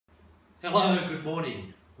Hello, good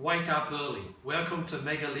morning. Wake up early. Welcome to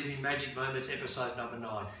Mega Living Magic Moments episode number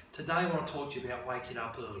 9. Today I want to talk to you about waking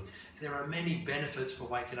up early. There are many benefits for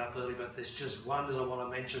waking up early, but there's just one that I want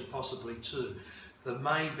to mention, possibly two. The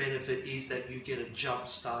main benefit is that you get a jump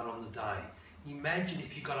start on the day. Imagine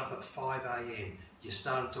if you got up at 5 a.m. You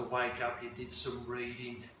started to wake up, you did some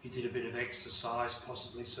reading, you did a bit of exercise,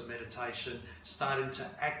 possibly some meditation, starting to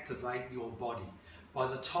activate your body. By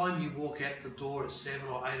the time you walk out the door at 7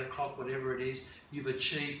 or 8 o'clock, whatever it is, you've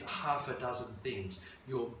achieved half a dozen things.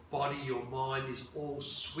 Your body, your mind is all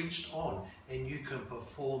switched on and you can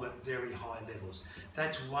perform at very high levels.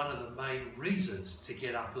 That's one of the main reasons to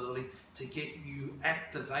get up early, to get you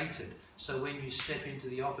activated. So when you step into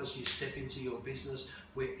the office, you step into your business,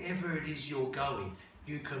 wherever it is you're going,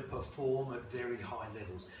 you can perform at very high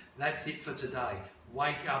levels. That's it for today.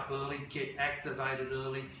 Wake up early, get activated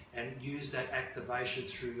early, and use that activation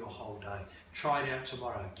through your whole day. Try it out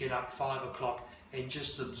tomorrow. Get up 5 o'clock and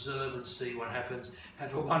just observe and see what happens.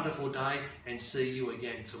 Have a wonderful day and see you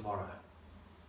again tomorrow.